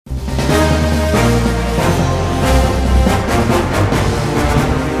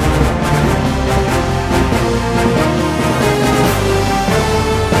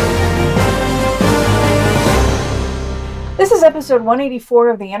episode 184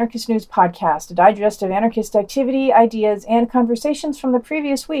 of the Anarchist News Podcast, a digest of anarchist activity, ideas, and conversations from the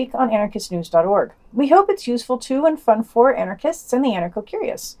previous week on anarchistnews.org. We hope it's useful to and fun for anarchists and the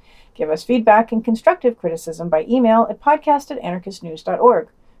anarcho-curious. Give us feedback and constructive criticism by email at podcast@anarchistnews.org.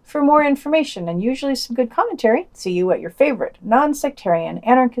 For more information and usually some good commentary, see you at your favorite non-sectarian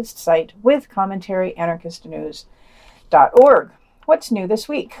anarchist site with commentary, anarchistnews.org. What's new this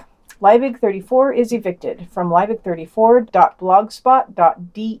week? Liebig 34 is evicted from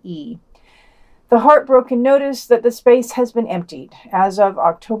liebig34.blogspot.de. The heartbroken notice that the space has been emptied as of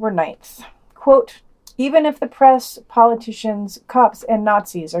October 9th. Quote, even if the press, politicians, cops, and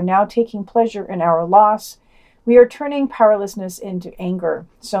Nazis are now taking pleasure in our loss, we are turning powerlessness into anger.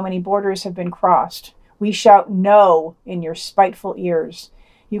 So many borders have been crossed. We shout no in your spiteful ears.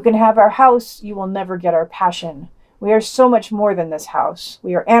 You can have our house, you will never get our passion. We are so much more than this house.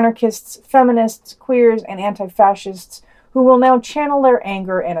 We are anarchists, feminists, queers, and anti-fascists who will now channel their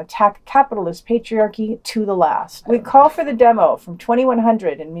anger and attack capitalist patriarchy to the last. We call for the demo from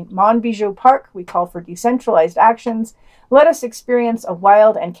 2100 in Montbijou Park. We call for decentralized actions. Let us experience a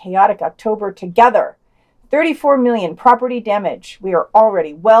wild and chaotic October together. 34 million property damage. We are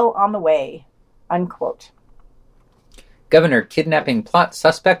already well on the way. Unquote. Governor kidnapping plot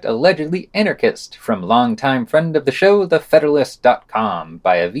suspect allegedly anarchist from longtime friend of the show, thefederalist.com,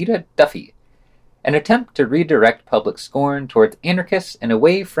 by Avita Duffy. An attempt to redirect public scorn towards anarchists and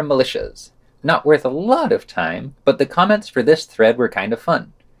away from militias. Not worth a lot of time, but the comments for this thread were kind of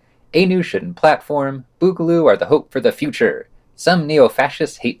fun. Anews shouldn't platform, Boogaloo are the hope for the future. Some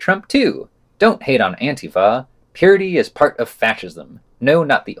neo-fascists hate Trump too. Don't hate on Antifa. Purity is part of fascism. No,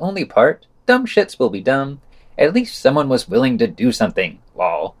 not the only part. Dumb shits will be dumb. At least someone was willing to do something,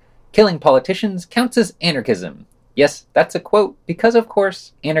 lol. Killing politicians counts as anarchism. Yes, that's a quote, because of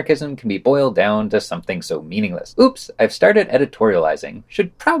course, anarchism can be boiled down to something so meaningless. Oops, I've started editorializing.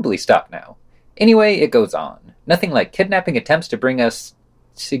 Should probably stop now. Anyway, it goes on. Nothing like kidnapping attempts to bring us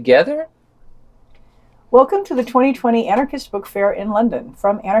together? Welcome to the 2020 Anarchist Book Fair in London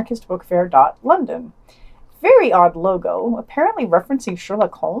from anarchistbookfair.london. Very odd logo, apparently referencing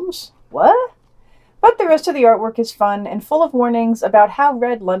Sherlock Holmes? What? But the rest of the artwork is fun and full of warnings about how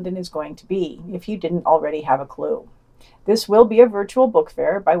red London is going to be, if you didn't already have a clue. This will be a virtual book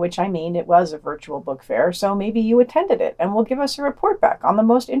fair, by which I mean it was a virtual book fair, so maybe you attended it and will give us a report back on the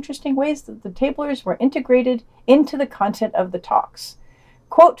most interesting ways that the tablers were integrated into the content of the talks.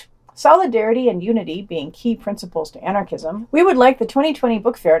 Quote, solidarity and unity being key principles to anarchism, we would like the 2020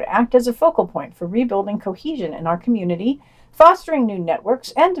 book fair to act as a focal point for rebuilding cohesion in our community, fostering new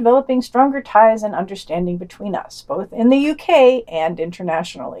networks, and developing stronger ties and understanding between us, both in the UK and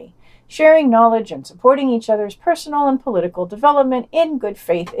internationally. Sharing knowledge and supporting each other's personal and political development in good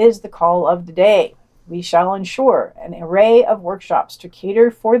faith is the call of the day. We shall ensure an array of workshops to cater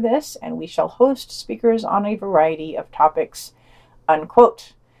for this, and we shall host speakers on a variety of topics.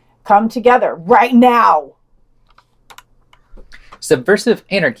 Unquote. Come together right now! Subversive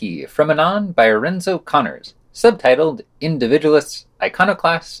Anarchy from Anon by Lorenzo Connors. Subtitled, Individualists,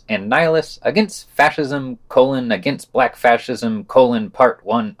 Iconoclasts, and Nihilists Against Fascism, against Black Fascism, Part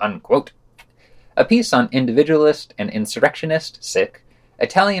 1, unquote. A piece on individualist and insurrectionist,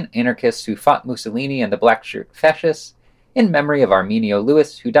 Italian anarchists who fought Mussolini and the Black Shirt Fascists, in memory of Arminio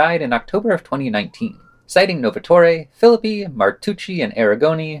Lewis, who died in October of 2019. Citing Novatore, Filippi, Martucci, and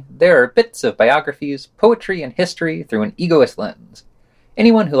Aragoni, there are bits of biographies, poetry, and history through an egoist lens.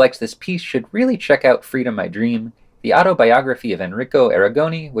 Anyone who likes this piece should really check out Freedom My Dream, the autobiography of Enrico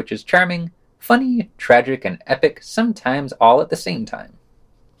Aragoni, which is charming, funny, tragic, and epic, sometimes all at the same time.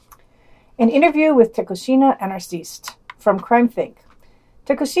 An interview with Tekucina Anarchist from Crime Think.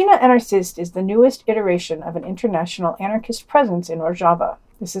 Tekucina Anarchist is the newest iteration of an international anarchist presence in Rojava.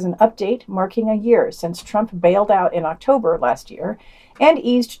 This is an update marking a year since Trump bailed out in October last year and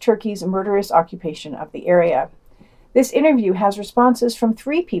eased Turkey's murderous occupation of the area. This interview has responses from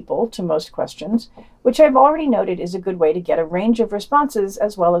 3 people to most questions, which I've already noted is a good way to get a range of responses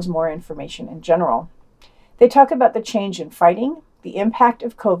as well as more information in general. They talk about the change in fighting, the impact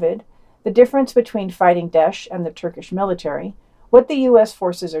of COVID, the difference between fighting Daesh and the Turkish military, what the U.S.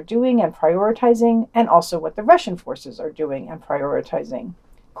 forces are doing and prioritizing, and also what the Russian forces are doing and prioritizing.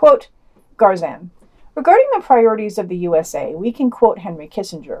 Quote, Garzan. Regarding the priorities of the USA, we can quote Henry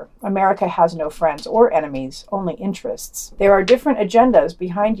Kissinger, America has no friends or enemies, only interests. There are different agendas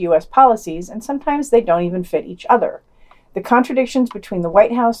behind U.S. policies, and sometimes they don't even fit each other. The contradictions between the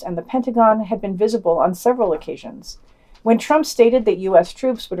White House and the Pentagon had been visible on several occasions. When Trump stated that U.S.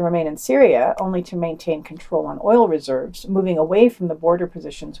 troops would remain in Syria only to maintain control on oil reserves, moving away from the border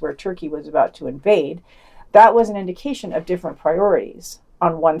positions where Turkey was about to invade, That was an indication of different priorities.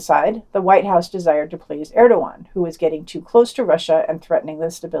 On one side, the White House desired to please Erdogan, who was getting too close to Russia and threatening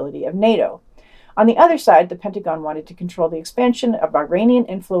the stability of NATO. On the other side, the Pentagon wanted to control the expansion of Iranian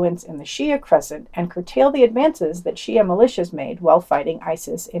influence in the Shia Crescent and curtail the advances that Shia militias made while fighting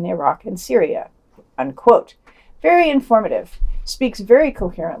ISIS in Iraq and Syria. Unquote. Very informative. Speaks very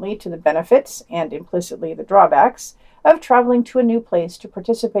coherently to the benefits, and implicitly the drawbacks, of traveling to a new place to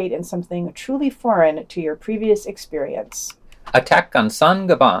participate in something truly foreign to your previous experience. Attack on San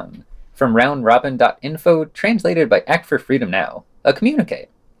Gaban, from roundrobin.info, translated by Act for Freedom Now, a communique.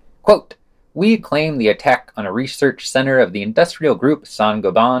 Quote, "We claim the attack on a research center of the industrial group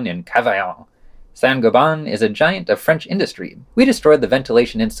Saint-Gobain in Cavaillon. Saint-Gobain is a giant of French industry. We destroyed the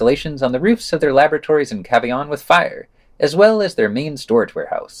ventilation installations on the roofs of their laboratories in Cavaillon with fire, as well as their main storage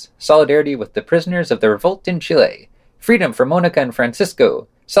warehouse. Solidarity with the prisoners of the revolt in Chile. Freedom for Monica and Francisco.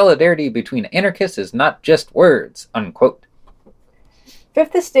 Solidarity between anarchists is not just words." Unquote.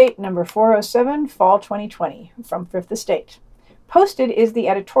 Fifth Estate number 407, fall 2020, from Fifth Estate. Posted is the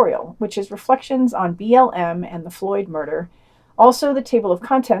editorial, which is reflections on BLM and the Floyd murder, also the table of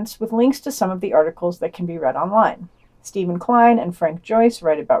contents with links to some of the articles that can be read online. Stephen Klein and Frank Joyce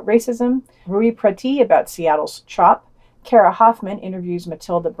write about racism, Rui Prati about Seattle's CHOP, Kara Hoffman interviews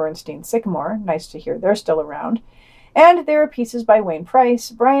Matilda Bernstein-Sycamore, nice to hear they're still around, and there are pieces by Wayne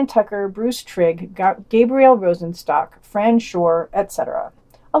Price, Brian Tucker, Bruce Trigg, Gabriel Rosenstock, Fran Shore, etc.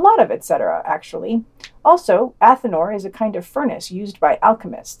 A lot of etc., actually. Also, Athenor is a kind of furnace used by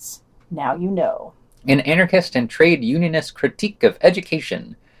alchemists. Now you know. An anarchist and trade unionist critique of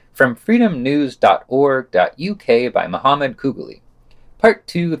education, from freedomnews.org.uk by Mohammed Kugli. Part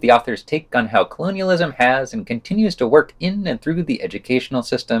 2 of the author's take on how colonialism has and continues to work in and through the educational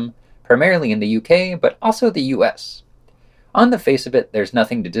system, primarily in the UK, but also the US. On the face of it, there's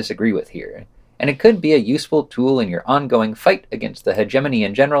nothing to disagree with here, and it could be a useful tool in your ongoing fight against the hegemony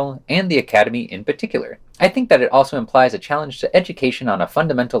in general, and the academy in particular. I think that it also implies a challenge to education on a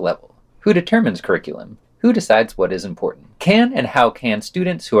fundamental level. Who determines curriculum? Who decides what is important? Can and how can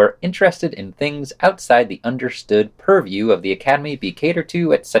students who are interested in things outside the understood purview of the academy be catered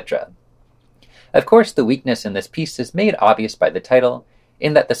to, etc.? Of course, the weakness in this piece is made obvious by the title,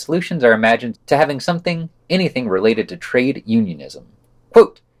 in that the solutions are imagined to having anything related to trade unionism.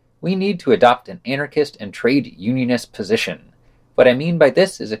 Quote, "We need to adopt an anarchist and trade unionist position. What I mean by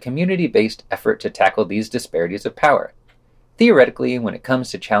this is a community-based effort to tackle these disparities of power. Theoretically, when it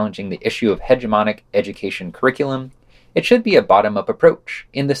comes to challenging the issue of hegemonic education curriculum, it should be a bottom-up approach,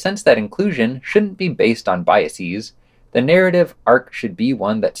 in the sense that inclusion shouldn't be based on biases. The narrative arc should be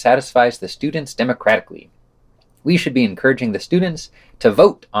one that satisfies the students democratically. We should be encouraging the students to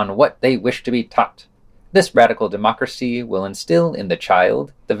vote on what they wish to be taught. This radical democracy will instill in the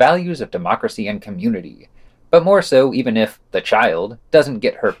child the values of democracy and community. But more so, even if the child doesn't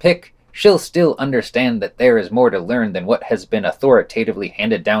get her pick, she'll still understand that there is more to learn than what has been authoritatively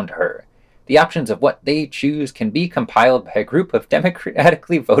handed down to her. The options of what they choose can be compiled by a group of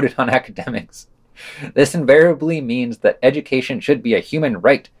democratically voted on academics. This invariably means that education should be a human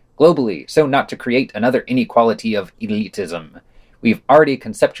right globally, so not to create another inequality of elitism. We've already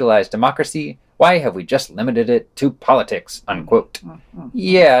conceptualized democracy. Why have we just limited it to politics?" Unquote.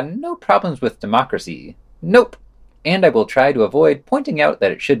 Yeah, no problems with democracy. Nope. And I will try to avoid pointing out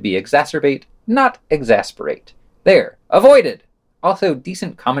that it should be exacerbate, not exasperate. There. Avoided. Also,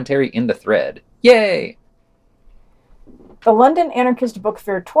 decent commentary in the thread. Yay! The London Anarchist Book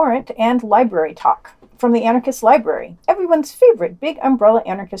Fair Torrent and Library Talk. From the Anarchist Library, everyone's favorite big umbrella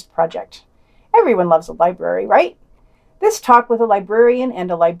anarchist project. Everyone loves a library, right? This talk with a librarian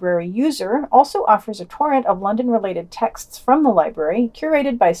and a library user also offers a torrent of London-related texts from the library,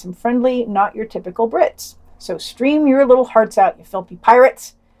 curated by some friendly, not-your-typical Brits. So stream your little hearts out, you filthy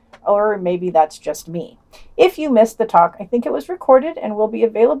pirates! Or maybe that's just me. If you missed the talk, I think it was recorded and will be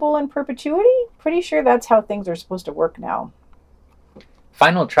available in perpetuity. Pretty sure that's how things are supposed to work now.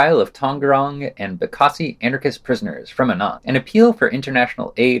 Final Trial of Tongarong and Bekasi Anarchist Prisoners, from Anand. An appeal for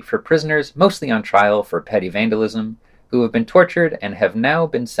international aid for prisoners mostly on trial for petty vandalism, who have been tortured and have now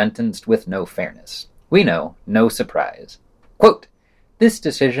been sentenced with no fairness. We know, no surprise. Quote, "This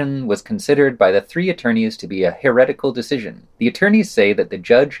decision was considered by the 3 attorneys to be a heretical decision. The attorneys say that the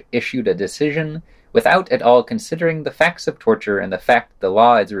judge issued a decision without at all considering the facts of torture and the fact the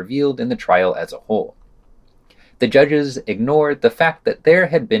law is revealed in the trial as a whole. The judges ignored the fact that there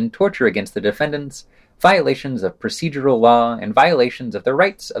had been torture against the defendants, violations of procedural law, and violations of the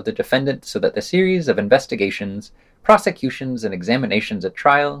rights of the defendant, so that the series of investigations, prosecutions, and examinations at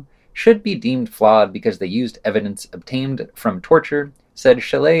trial should be deemed flawed because they used evidence obtained from torture," said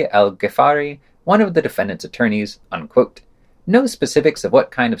Shaleh Al-Ghafari, one of the defendant's attorneys, unquote. No specifics of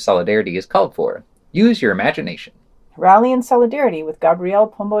what kind of solidarity is called for. Use your imagination. Rally in solidarity with Gabriel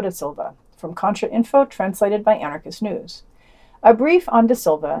Pombo da Silva, from Contra Info, translated by Anarchist News. A brief on da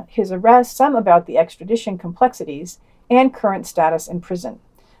Silva, his arrest, some about the extradition complexities, and current status in prison.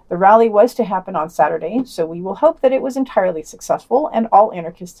 The rally was to happen on Saturday, so we will hope that it was entirely successful and all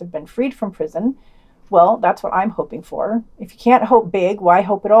anarchists have been freed from prison. Well, that's what I'm hoping for. If you can't hope big, why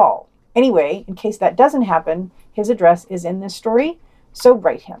hope at all? Anyway, in case that doesn't happen, his address is in this story, so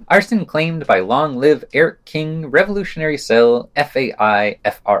write him. Arson claimed by Long Live Eric King, Revolutionary Cell,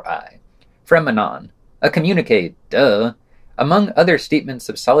 FAI-FRI. From Anon. A communique, duh. Among other statements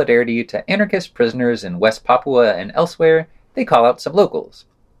of solidarity to anarchist prisoners in West Papua and elsewhere, they call out some locals.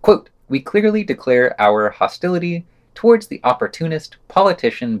 Quote, we clearly declare our hostility towards the opportunist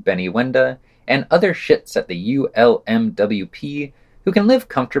politician Benny Wenda and other shits at the ULMWP who can live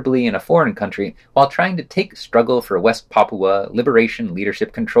comfortably in a foreign country while trying to take struggle for West Papua liberation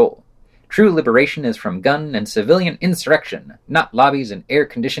leadership control. True liberation is from gun and civilian insurrection, not lobbies and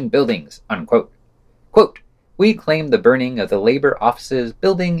air-conditioned buildings, unquote. Quote, we claim the burning of the labor offices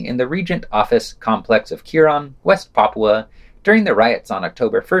building in the Regent Office complex of Kiron, West Papua, during the riots on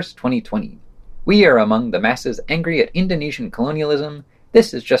October 1st, 2020. We are among the masses angry at Indonesian colonialism.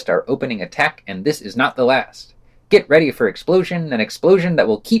 This is just our opening attack, and this is not the last. Get ready for explosion, an explosion that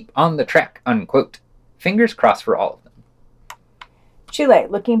will keep on the track, unquote. Fingers crossed for all of them. Chile,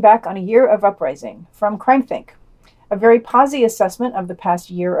 looking back on a year of uprising, from CrimeThink. A very posy assessment of the past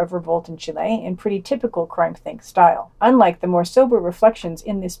year of revolt in Chile in pretty typical CrimeThink style, unlike the more sober reflections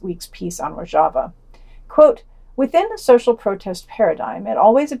in this week's piece on Rojava. Quote, within the social protest paradigm, it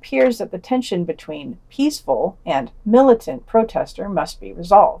always appears that the tension between peaceful and militant protester must be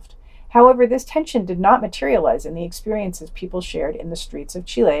resolved. However, this tension did not materialize in the experiences people shared in the streets of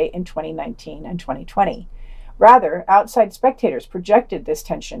Chile in 2019 and 2020. Rather, outside spectators projected this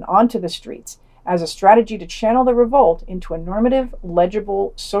tension onto the streets as a strategy to channel the revolt into a normative,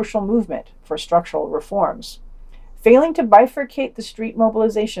 legible social movement for structural reforms. Failing to bifurcate the street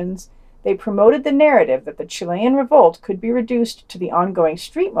mobilizations, they promoted the narrative that the Chilean revolt could be reduced to the ongoing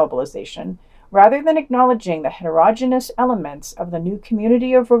street mobilization, rather than acknowledging the heterogeneous elements of the new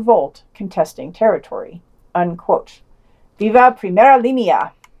community of revolt contesting territory. Unquote. Viva Primera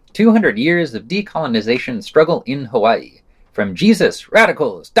Linea! 200 years of decolonization struggle in Hawaii. From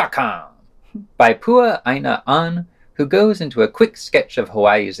JesusRadicals.com. By Pua Aina An, who goes into a quick sketch of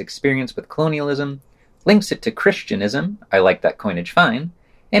Hawaii's experience with colonialism, links it to Christianism, I like that coinage fine,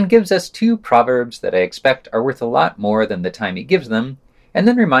 and gives us two proverbs that I expect are worth a lot more than the time he gives them, and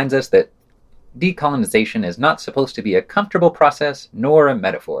then reminds us that decolonization is not supposed to be a comfortable process nor a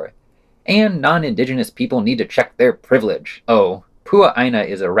metaphor. And non-indigenous people need to check their privilege. Oh, Pua Aina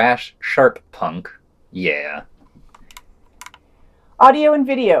is a rash, sharp punk. Yeah. Audio and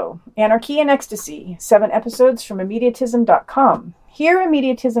video, Anarchy and Ecstasy, 7 episodes from immediatism.com. Here,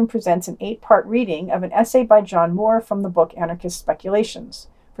 Immediatism presents an 8-part reading of an essay by John Moore from the book Anarchist Speculations.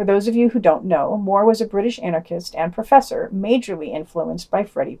 For those of you who don't know, Moore was a British anarchist and professor, majorly influenced by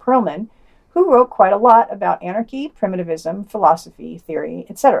Freddie Perlman, who wrote quite a lot about anarchy, primitivism, philosophy, theory,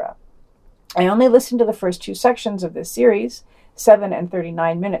 etc. I only listened to the first 2 sections of this series, 7 and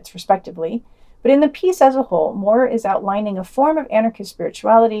 39 minutes respectively, but in the piece as a whole, Moore is outlining a form of anarchist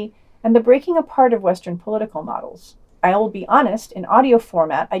spirituality and the breaking apart of Western political models. I will be honest, in audio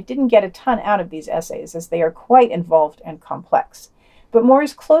format, I didn't get a ton out of these essays as they are quite involved and complex. But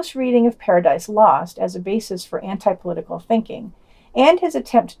Moore's close reading of Paradise Lost as a basis for anti-political thinking, and his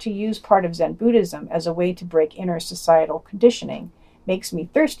attempt to use part of Zen Buddhism as a way to break inner societal conditioning, makes me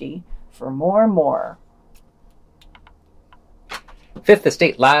thirsty for more. Fifth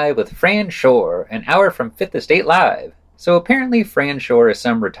Estate Live with Fran Shore, an hour from Fifth Estate Live. So apparently Fran Shore is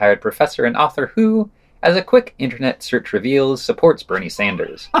some retired professor and author who, as a quick internet search reveals, supports Bernie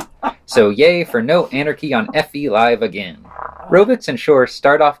Sanders. So yay for no anarchy on FE Live again. Rovitz and Shore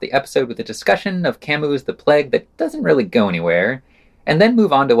start off the episode with a discussion of Camus' The Plague that doesn't really go anywhere, and then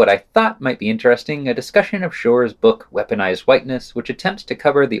move on to what I thought might be interesting, a discussion of Shore's book Weaponized Whiteness, which attempts to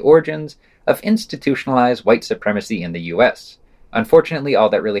cover the origins of institutionalized white supremacy in the U.S. Unfortunately, all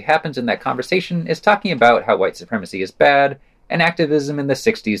that really happens in that conversation is talking about how white supremacy is bad, and activism in the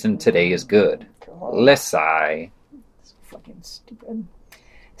 60s and today is good. Let's sigh. It's fucking stupid.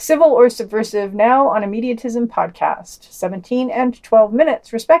 Civil or Subversive, now on Immediatism Podcast, 17 and 12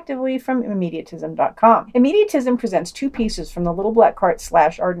 minutes, respectively, from immediatism.com. Immediatism presents 2 pieces from the Little Black Cart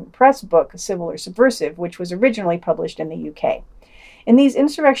 / Ardent Press book, Civil or Subversive, which was originally published in the UK. In these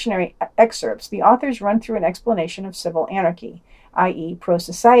insurrectionary excerpts, the authors run through an explanation of civil anarchy, i.e.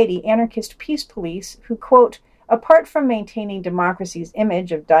 pro-society anarchist peace police, who, quote, apart from maintaining democracy's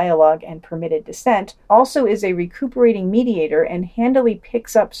image of dialogue and permitted dissent, also is a recuperating mediator and handily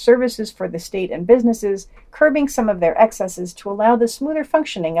picks up services for the state and businesses, curbing some of their excesses to allow the smoother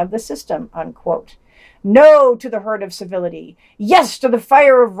functioning of the system, unquote. No to the herd of civility. Yes to the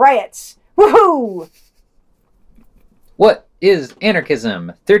fire of riots. Woohoo! What is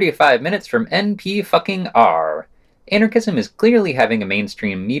anarchism? 35 minutes from NP-fucking-R. Anarchism is clearly having a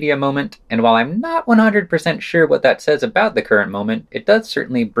mainstream media moment, and while I'm not 100% sure what that says about the current moment, it does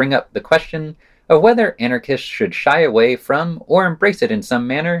certainly bring up the question of whether anarchists should shy away from or embrace it in some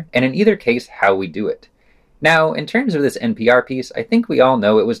manner, and in either case, how we do it. Now, in terms of this NPR piece, I think we all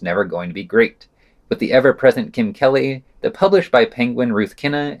know it was never going to be great. With the ever-present Kim Kelly, the published by Penguin Ruth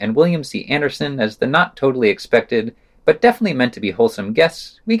Kinna, and William C. Anderson as the not totally expected, but definitely meant to be wholesome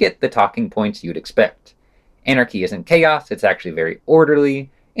guests, we get the talking points you'd expect. Anarchy isn't chaos, it's actually very orderly.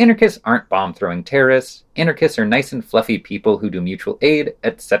 Anarchists aren't bomb-throwing terrorists. Anarchists are nice and fluffy people who do mutual aid,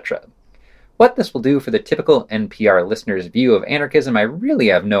 etc. What this will do for the typical NPR listener's view of anarchism, I really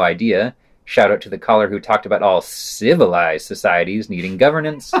have no idea. Shout out to the caller who talked about all civilized societies needing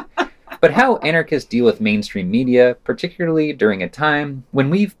governance. But how anarchists deal with mainstream media, particularly during a time when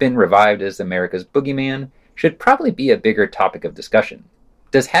we've been revived as America's boogeyman, should probably be a bigger topic of discussion.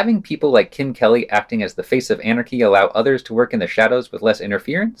 Does having people like Kim Kelly acting as the face of anarchy allow others to work in the shadows with less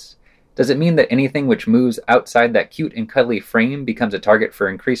interference? Does it mean that anything which moves outside that cute and cuddly frame becomes a target for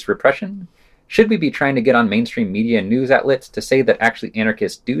increased repression? Should we be trying to get on mainstream media and news outlets to say that actually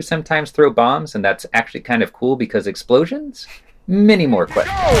anarchists do sometimes throw bombs and that's actually kind of cool because explosions? Many more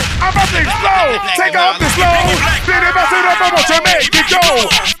questions. I'm about to explode. Take off the slow. Then it must up about to make it go.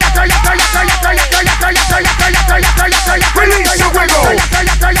 Release your wiggle.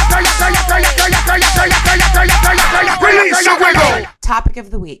 Release your wiggle. Topic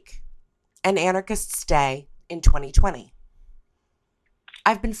of the week: an anarchist's day in 2020.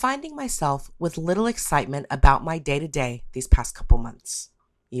 I've been finding myself with little excitement about my day-to-day these past couple months,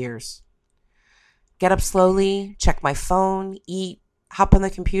 years. Get up slowly, check my phone, eat, hop on the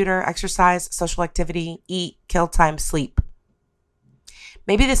computer, exercise, social activity, eat, kill time, sleep.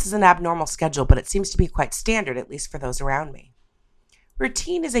 Maybe this is an abnormal schedule, but it seems to be quite standard, at least for those around me.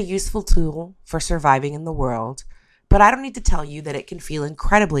 Routine is a useful tool for surviving in the world, but I don't need to tell you that it can feel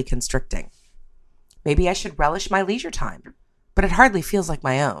incredibly constricting. Maybe I should relish my leisure time, but it hardly feels like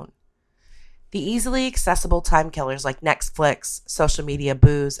my own. The easily accessible time killers like Netflix, social media,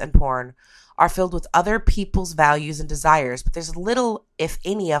 booze, and porn are filled with other people's values and desires, but there's little, if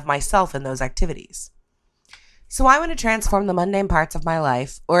any, of myself in those activities. So I want to transform the mundane parts of my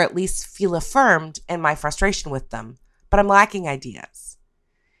life, or at least feel affirmed in my frustration with them, but I'm lacking ideas.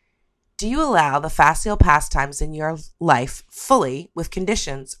 Do you allow the facile pastimes in your life fully with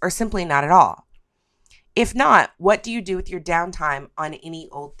conditions, or simply not at all? If not, what do you do with your downtime on any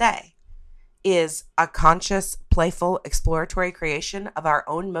old day? Is a conscious, playful, exploratory creation of our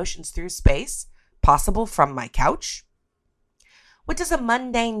own motions through space possible from my couch? What does a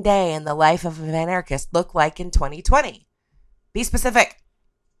mundane day in the life of an anarchist look like in 2020? Be specific.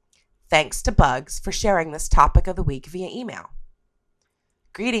 Thanks to Bugs for sharing this topic of the week via email.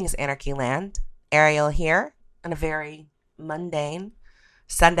 Greetings, Anarchy Land. Ariel here on a very mundane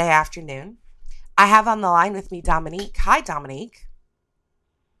Sunday afternoon. I have on the line with me Dominique. Hi, Dominique.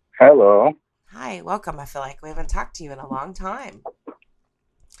 Hello. Hi, welcome. I feel like we haven't talked to you in a long time.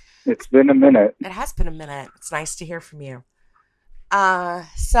 It's been a minute. It has been a minute. It's nice to hear from you.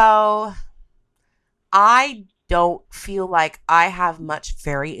 So I don't feel like I have much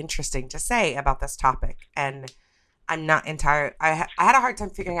very interesting to say about this topic, and I'm not I had a hard time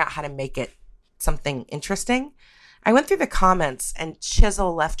figuring out how to make it something interesting. I went through the comments, and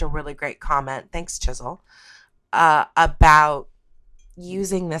Chisel left a really great comment. Thanks, Chisel. About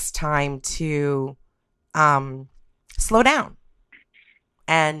using this time to slow down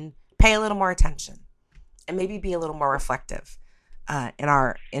and pay a little more attention and maybe be a little more reflective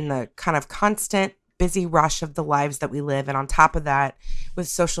in the kind of constant busy rush of the lives that we live. And on top of that, with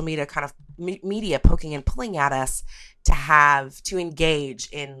social media kind of media poking and pulling at us to engage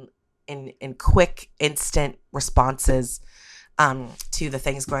in quick instant responses to the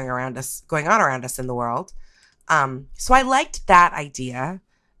things going on around us in the world. So I liked that idea.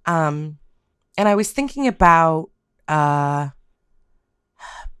 And I was thinking about the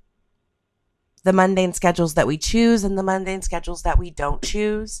mundane schedules that we choose and the mundane schedules that we don't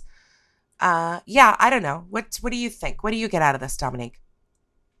choose. Yeah, I don't know. What do you think? What do you get out of this, Dominique?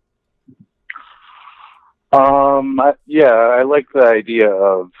 I like the idea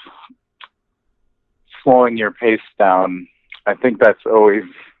of slowing your pace down I think that's always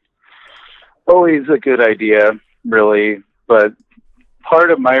a good idea, really. But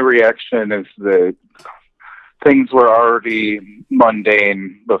part of my reaction is that things were already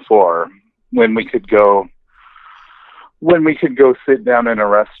mundane before, when we could go sit down in a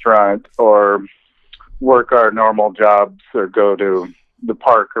restaurant or work our normal jobs or go to the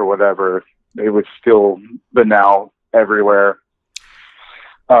park or whatever. It was still banal everywhere.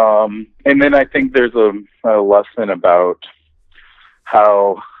 And then I think there's a lesson about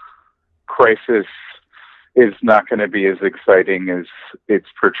how crisis is not going to be as exciting as it's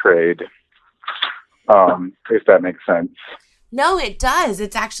portrayed, if that makes sense. No, it does.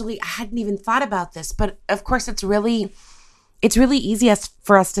 It's actually, I hadn't even thought about this, but of course it's really easy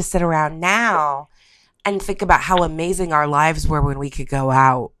for us to sit around now and think about how amazing our lives were when we could go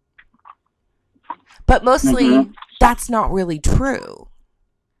out. But mostly that's not really true.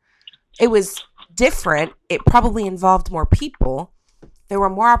 It was different. It probably involved more people. There were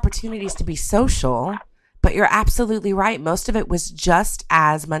more opportunities to be social, but you're absolutely right. Most of it was just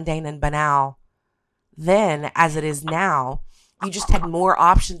as mundane and banal then as it is now. You just had more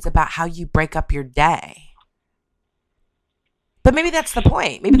options about how you break up your day. But maybe that's the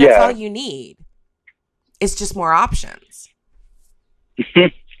point. Maybe that's all you need. It's just more options.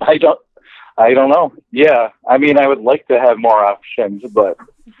 I don't know. Yeah. I mean, I would like to have more options, but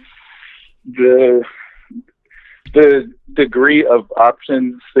the degree of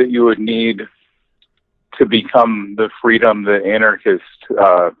options that you would need to become the freedom that anarchists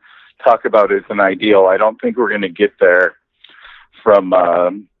talk about as an ideal, I don't think we're going to get there from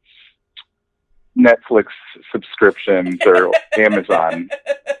Netflix subscriptions or Amazon.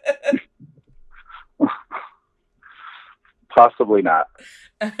 Possibly not.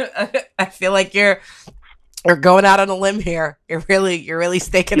 I feel like you're going out on a limb here. You're really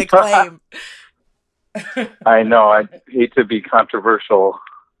staking a claim. I know. I hate to be controversial.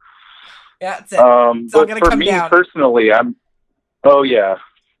 Yeah, that's it. It's all but gonna for come me down. Personally, oh yeah,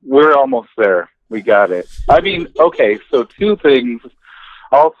 we're almost there. We got it. I mean, okay, so two things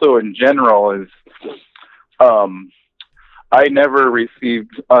also in general is, I never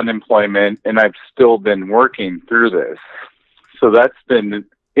received unemployment and I've still been working through this. So that's been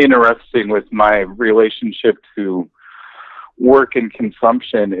interesting with my relationship to work and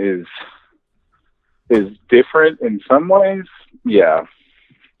consumption is different in some ways. Yeah.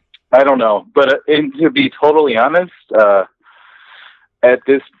 I don't know. But and to be totally honest, at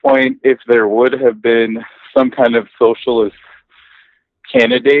this point, if there would have been some kind of socialist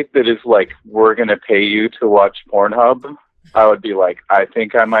candidate that is like, we're going to pay you to watch Pornhub, I would be like, I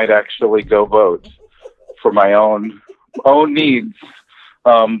think I might actually go vote for my own needs.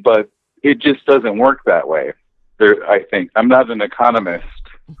 But it just doesn't work that way. I think I'm not an economist,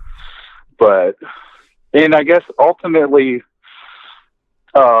 and I guess ultimately,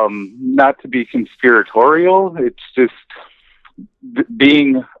 not to be conspiratorial, it's just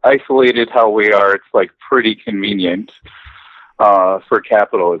being isolated how we are. It's like pretty convenient for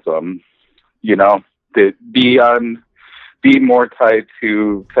capitalism, that be more tied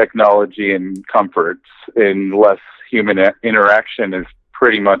to technology and comforts and less human interaction is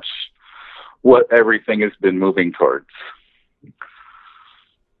pretty much what everything has been moving towards.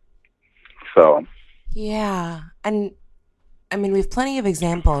 So. Yeah. And I mean, we have plenty of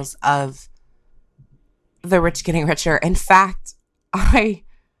examples of the rich getting richer. In fact, I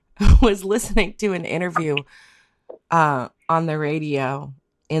was listening to an interview on the radio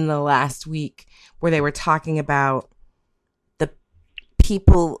in the last week where they were talking about the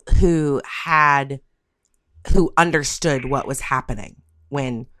people who understood what was happening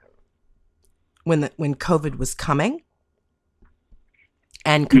when COVID was coming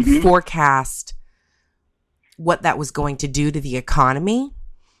and could forecast what that was going to do to the economy,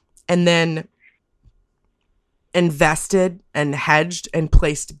 and then invested and hedged and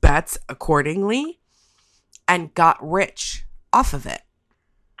placed bets accordingly and got rich off of it.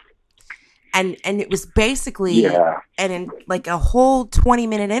 And it was basically in like a whole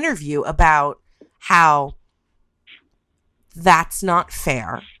 20-minute interview about how that's not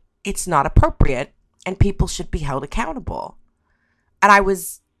fair, it's not appropriate, and people should be held accountable. And I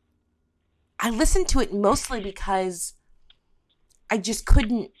listened to it mostly because I just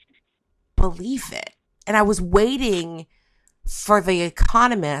couldn't believe it. And I was waiting for the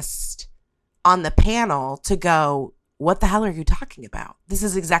economist on the panel to go, what the hell are you talking about? This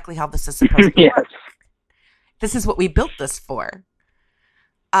is exactly how this is supposed to work. This is what we built this for.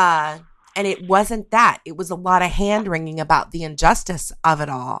 And it wasn't that. It was a lot of hand-wringing about the injustice of it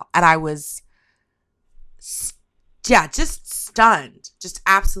all. And I was, just stunned. Just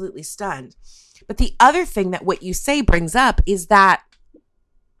absolutely stunned. But the other thing that what you say brings up is that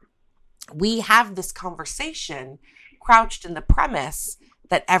we have this conversation crouched in the premise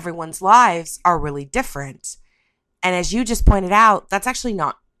that everyone's lives are really different. And as you just pointed out, that's actually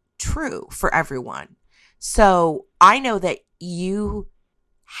not true for everyone. So I know that you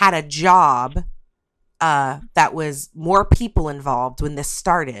had a job that was more people involved when this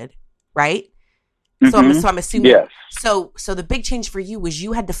started, right? Mm-hmm. So I'm assuming. Yes. So the big change for you was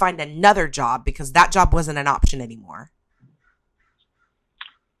you had to find another job because that job wasn't an option anymore.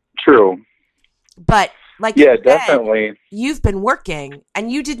 True. But like yeah, you said, definitely. You've been working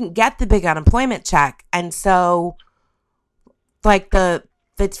and you didn't get the big unemployment check, and so like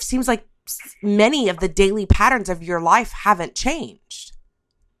it seems like many of the daily patterns of your life haven't changed.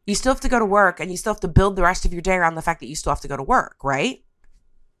 You still have to go to work and you still have to build the rest of your day around the fact that you still have to go to work, right?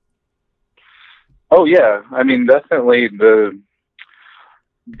 Oh, yeah. I mean, definitely the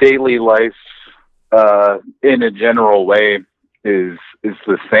daily life in a general way is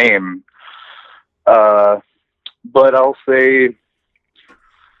the same. But I'll say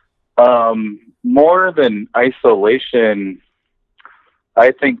more than isolation,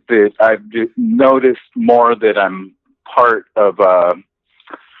 I think that I've just noticed more that I'm part of a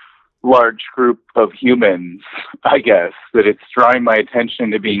large group of humans, I guess, that it's drawing my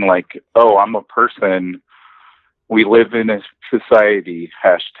attention to being like, oh, I'm a person. We live in a society,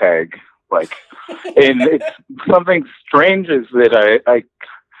 hashtag. Like, and it's something strange is that I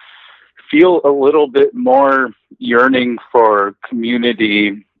feel a little bit more yearning for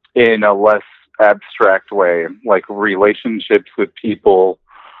community in a less abstract way, like relationships with people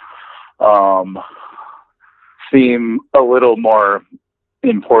seem a little more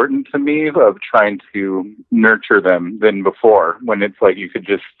important to me of trying to nurture them than before, when it's like you could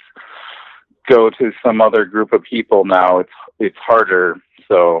just go to some other group of people. Now it's harder.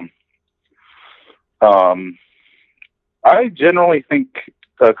 So I generally think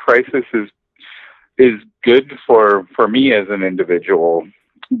a crisis is good for me as an individual,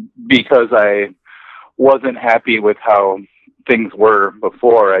 because I wasn't happy with how things were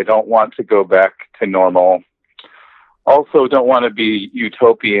before. I don't want to go back to normal. Also, don't want to be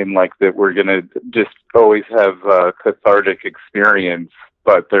utopian, like that we're going to just always have a cathartic experience,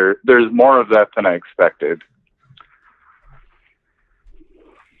 but there's more of that than I expected.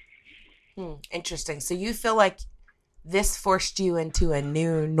 Interesting. So you feel like this forced you into a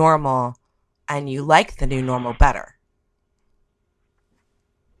new normal and you like the new normal better?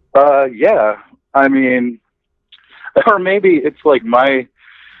 Yeah. I mean, or maybe it's like my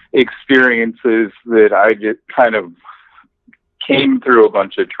experiences that I just kind of came through a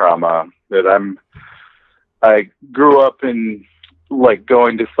bunch of trauma, that I grew up in like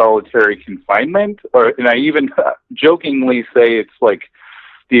going to solitary confinement, and I even jokingly say it's like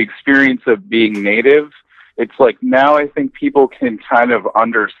the experience of being Native. It's like now I think people can kind of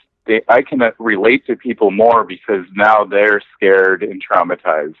understand. I can relate to people more because now they're scared and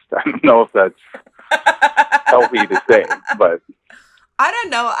traumatized. I don't know if that's healthy to say, but I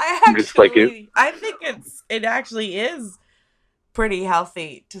don't know. I think it actually is pretty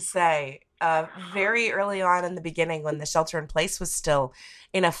healthy to say. Very early on in the beginning, when the shelter in place was still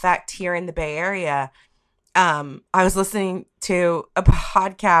in effect here in the Bay Area, I was listening to a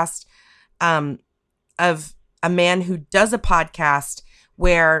podcast of a man who does a podcast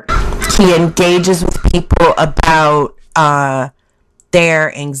where he engages with people about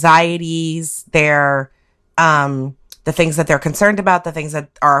their anxieties, their the things that they're concerned about, the things that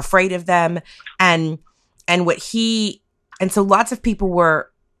are afraid of them, and so lots of people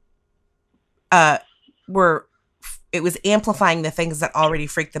were it was amplifying the things that already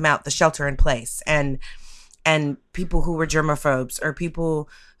freaked them out, the shelter in place, and people who were germaphobes, or people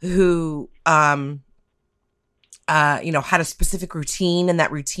who had a specific routine, and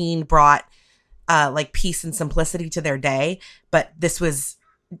that routine brought like peace and simplicity to their day, but this was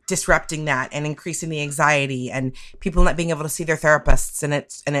disrupting that and increasing the anxiety, and people not being able to see their therapists, and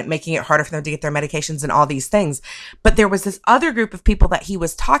it making it harder for them to get their medications and all these things. But there was this other group of people that he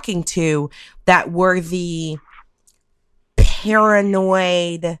was talking to that were the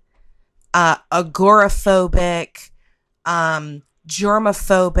paranoid, agoraphobic,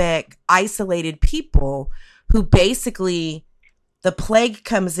 germophobic, isolated people who basically, the plague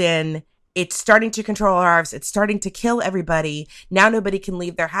comes in, it's starting to control our lives, it's starting to kill everybody. Now nobody can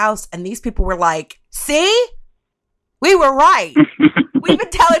leave their house. And these people were like, see? We were right. We've been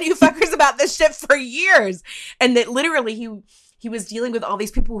telling you fuckers about this shit for years. And that literally he was dealing with all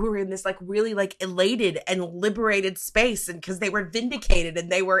these people who were in this like really like elated and liberated space, and because they were vindicated, and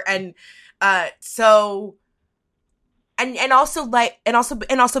they were, and and also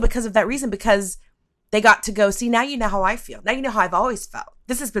because of that reason, because they got to go, see, now you know how I feel. Now you know how I've always felt.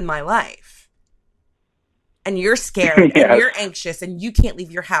 This has been my life. And you're scared Yes. and you're anxious and you can't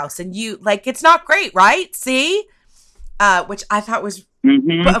leave your house and you like, it's not great, right? See? Which I thought was,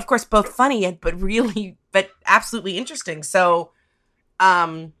 but of course, both funny and, but absolutely interesting. So,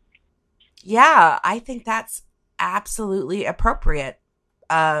 yeah, I think that's absolutely appropriate.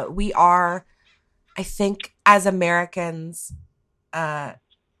 We are, I think, as Americans,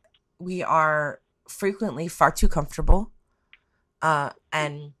 we are frequently far too comfortable,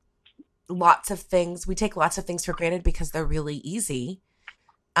 and we take lots of things for granted because they're really easy.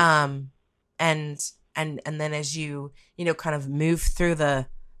 And then as you kind of move through the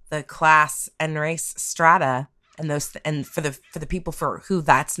class and race strata, and for the people for who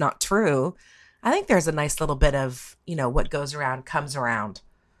that's not true, I think there's a nice little bit of, what goes around comes around.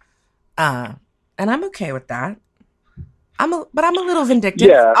 And I'm okay with that. But I'm a little vindictive.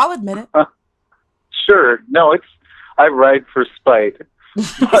 Yeah. I'll admit it. Sure. No, I ride for spite. But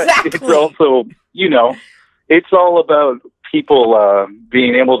Exactly. It's also, it's all about people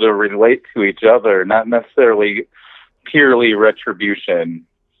being able to relate to each other, not necessarily purely retribution,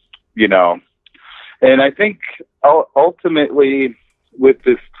 And I think ultimately with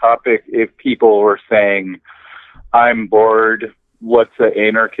this topic, if people were saying, I'm bored, what's an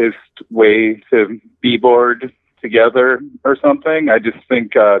anarchist way to be bored together or something? I just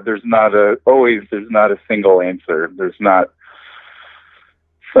think there's not a single answer. There's not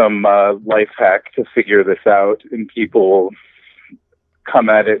some life hack to figure this out, and people come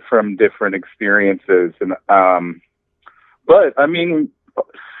at it from different experiences. And but I mean,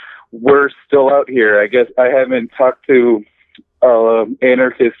 we're still out here. I guess I haven't talked to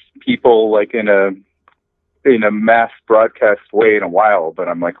anarchist people like in a mass broadcast way in a while, but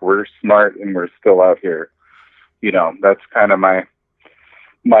I'm like, we're smart and we're still out here. That's kind of my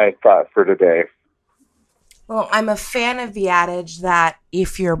thought for today. Well, I'm a fan of the adage that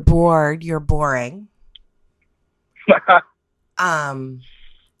if you're bored, you're boring.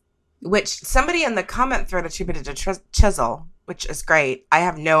 Which somebody in the comment thread attributed to Chisel, which is great.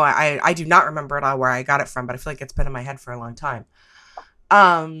 I do not remember at all where I got it from, but I feel like it's been in my head for a long time.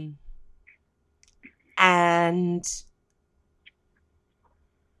 And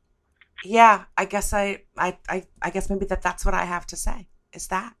yeah, I guess I guess maybe that's what I have to say is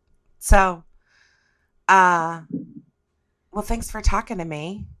that. So, well, thanks for talking to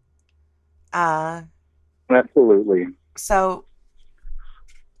me. Absolutely. So,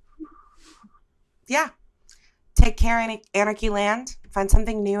 yeah, take care, Anarchy Land. Find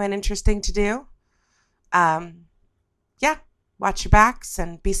something new and interesting to do. Yeah, watch your backs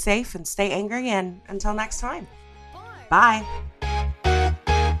and be safe and stay angry. And until next time, bye.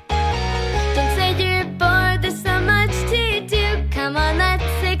 Don't say you're bored, there's so much to do. Come on,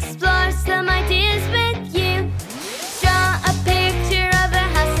 let's explore some ideas with you. Draw a picture of a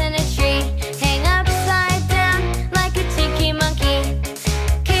house and a tree. Hang upside down like a cheeky monkey.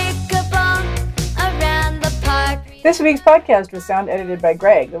 Kick a ball around the park. This week's podcast was sound edited by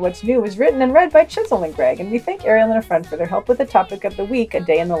Greg. The What's New was written and read by Chisel and Greg, and we thank Ariel and a friend for their help with the topic of the week, A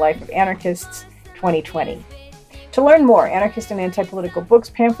Day in the Life of Anarchists 2020. To learn more, anarchist and anti-political books,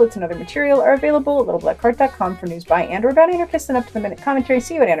 pamphlets, and other material are available at littleblackheart.com for news by and or about anarchists and up-to-the-minute commentary.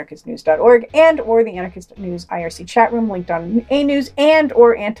 See you at anarchistnews.org and or the Anarchist News IRC chat room linked on Anews and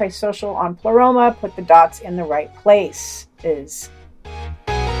or Antisocial on Pleroma. Put the dots in the right place. Is